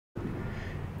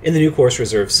In the new course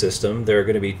reserve system, there are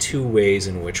going to be two ways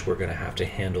in which we're going to have to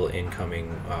handle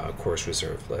incoming course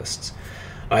reserve lists.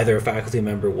 Either a faculty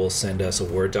member will send us a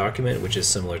Word document, which is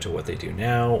similar to what they do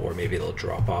now, or maybe they'll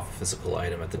drop off a physical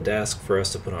item at the desk for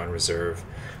us to put on reserve,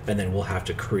 and then we'll have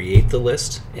to create the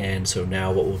list. And so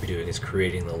now what we'll be doing is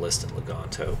creating the list in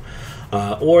Leganto.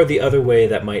 Or the other way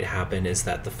that might happen is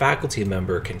that the faculty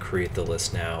member can create the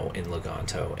list now in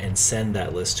Leganto and send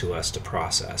that list to us to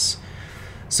process.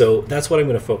 So that's what I'm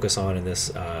going to focus on in this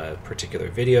particular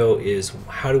video, is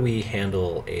how do we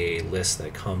handle a list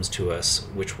that comes to us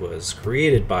which was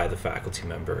created by the faculty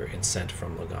member and sent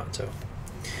from Leganto.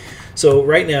 So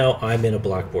right now I'm in a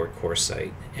Blackboard course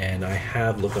site and I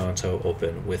have Leganto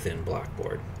open within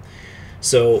Blackboard.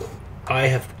 So I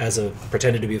have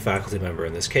pretended to be a faculty member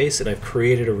in this case, and I've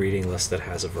created a reading list that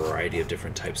has a variety of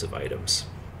different types of items.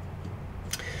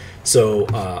 So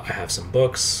I have some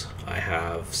books, I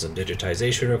have some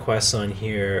digitization requests on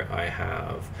here, I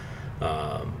have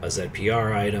a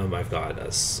ZPR item, I've got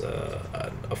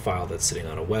a file that's sitting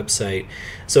on a website.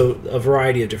 So a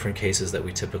variety of different cases that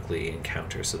we typically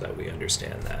encounter so that we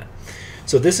understand that.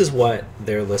 So this is what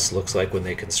their list looks like when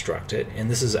they construct it,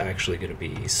 and this is actually going to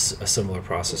be a similar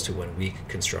process to when we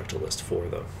construct a list for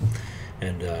them.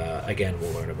 And again,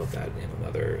 we'll learn about that in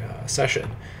another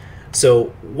session. So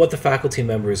what the faculty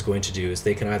member is going to do is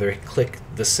they can either click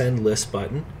the Send List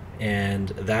button, and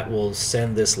that will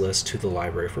send this list to the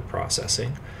library for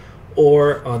processing.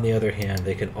 Or on the other hand,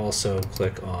 they can also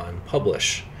click on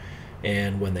Publish.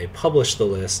 And when they publish the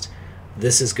list,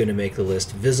 this is going to make the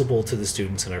list visible to the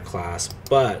students in our class,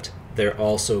 but they're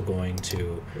also going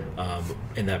to,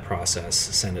 in that process,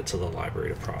 send it to the library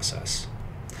to process.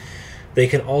 They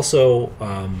can also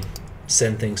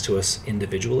send things to us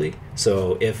individually.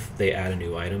 So if they add a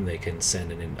new item, they can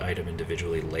send an item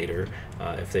individually later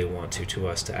if they want to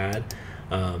us to add.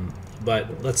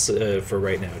 But let's, for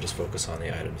right now, just focus on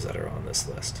the items that are on this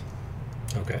list.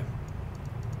 Okay.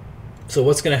 So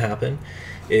what's going to happen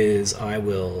is I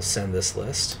will send this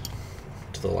list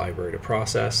to the library to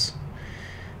process,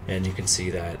 and you can see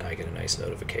that I get a nice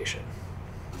notification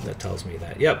that tells me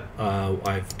that, yep,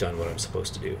 I've done what I'm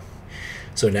supposed to do.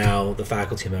 So now the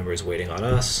faculty member is waiting on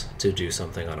us to do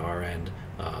something on our end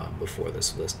before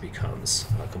this list becomes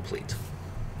complete.